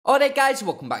Alright guys,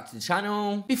 welcome back to the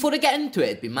channel. Before I get into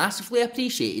it, it'd be massively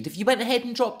appreciated if you went ahead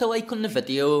and dropped a like on the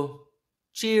video.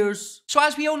 Cheers. So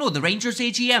as we all know, the Rangers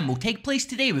AGM will take place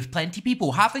today, with plenty of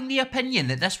people having the opinion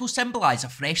that this will symbolise a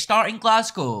fresh start in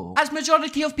Glasgow, as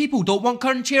majority of people don't want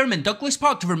current chairman Douglas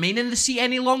Park to remain in the seat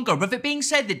any longer, with it being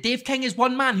said that Dave King is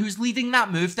one man who's leading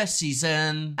that move this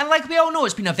season. And like we all know,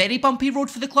 it's been a very bumpy road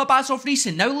for the club as of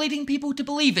recent, now leading people to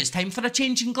believe it's time for a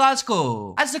change in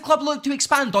Glasgow, as the club look to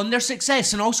expand on their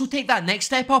success and also take that next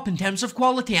step up in terms of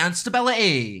quality and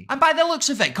stability. And by the looks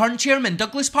of it, current chairman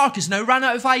Douglas Park has now ran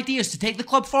out of ideas to take the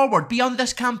club forward beyond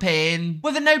this campaign,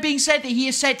 with it now being said that he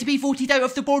is set to be voted out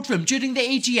of the boardroom during the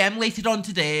AGM later on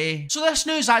today. So this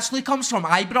news actually comes from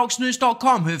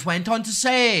ibroxnews.com, who have went on to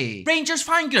say, Rangers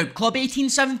fan group Club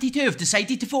 1872 have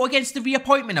decided to vote against the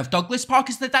reappointment of Douglas Park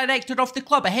as the director of the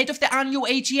club ahead of the annual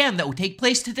AGM that will take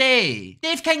place today.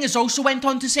 Dave King has also went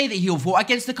on to say that he'll vote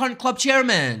against the current club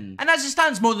chairman, and as it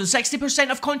stands, more than 60%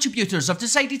 of contributors have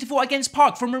decided to vote against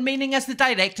Park from remaining as the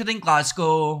director in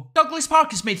Glasgow. Douglas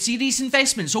Park has made serious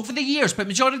investments over the years, but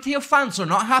majority of fans are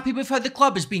not happy with how the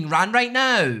club is being ran right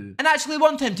now, and actually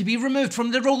want him to be removed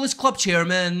from the role as club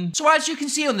chairman. So as you can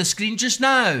see on the screen just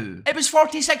now, it was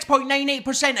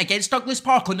 46.98% against Douglas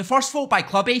Park on the first vote by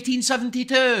Club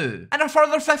 1872, and a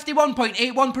further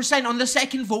 51.81% on the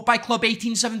second vote by Club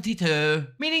 1872,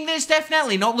 meaning that it's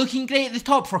definitely not looking great at the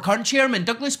top for current chairman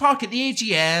Douglas Park at the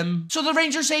AGM. So the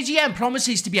Rangers AGM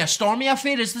promises to be a stormy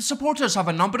affair, as the supporters have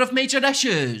a number of major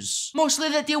issues, mostly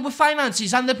that deal with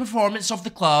finances and the performance of the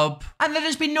club, and there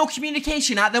has been no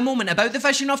communication at the moment about the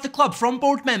vision of the club from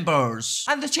board members,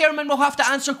 and the chairman will have to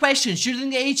answer questions during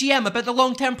the AGM about the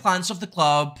long-term plans of the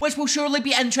club, which will surely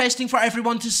be interesting for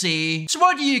everyone to see. So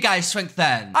what do you guys think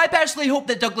then? I personally hope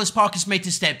that Douglas Park is made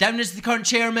to step down as the current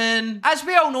chairman. As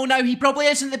we all know now, he probably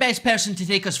isn't the best person to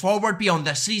take us forward beyond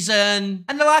this season,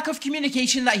 and the lack of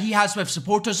communication that he has with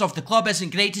supporters of the club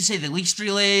isn't great to say the least,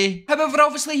 really. However,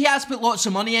 obviously he has put lots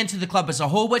of money into the club as a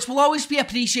whole, which will always be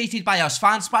appreciated by us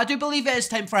fans, but I do believe it is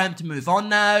time for him to move on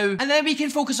now, and then we can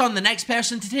focus on the next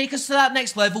person to take us to that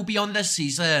next level beyond this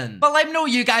season. But let me know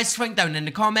what you guys think down in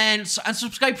the comments, and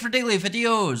subscribe for daily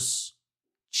videos.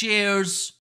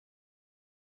 Cheers.